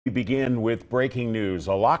We begin with breaking news.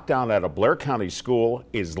 A lockdown at a Blair County school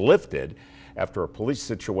is lifted after a police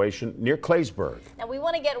situation near Claysburg. Now we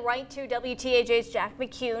want to get right to WTAJ's Jack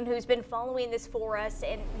McCune, who's been following this for us.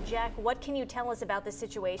 And Jack, what can you tell us about this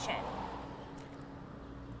situation?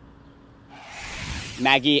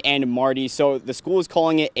 Maggie and Marty, so the school is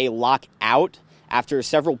calling it a lockout after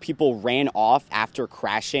several people ran off after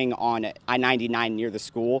crashing on I-99 near the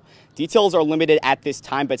school. Details are limited at this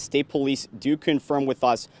time, but state police do confirm with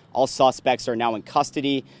us all suspects are now in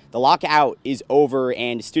custody. The lockout is over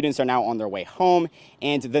and students are now on their way home,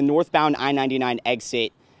 and the northbound I-99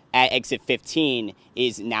 exit at exit 15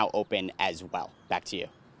 is now open as well. Back to you.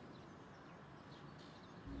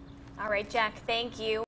 All right, Jack, thank you.